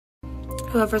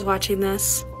whoever's watching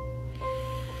this,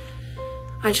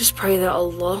 I just pray that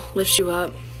Allah lifts you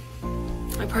up.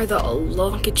 I pray that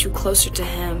Allah gets you closer to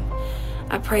Him.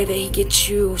 I pray that He gets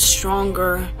you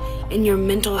stronger in your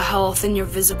mental health and your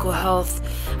physical health.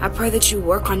 I pray that you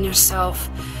work on yourself.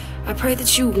 I pray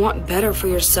that you want better for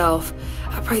yourself.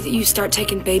 I pray that you start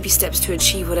taking baby steps to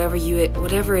achieve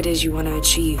whatever it is you want to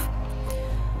achieve.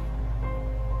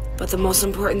 But the most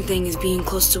important thing is being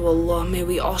close to Allah. May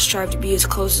we all strive to be as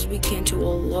close as we can to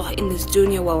Allah in this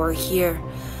dunya while we're here.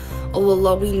 Oh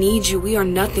Allah, we need you. We are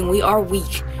nothing. We are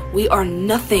weak. We are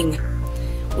nothing.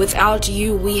 Without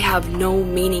you, we have no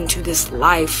meaning to this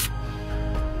life.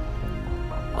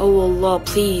 Oh Allah,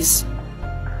 please,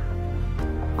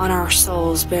 on our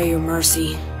souls, bear your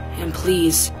mercy. And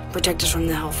please, protect us from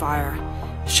the hellfire.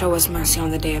 Show us mercy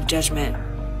on the day of judgment.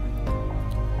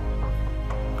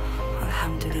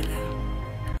 Alhamdulillah.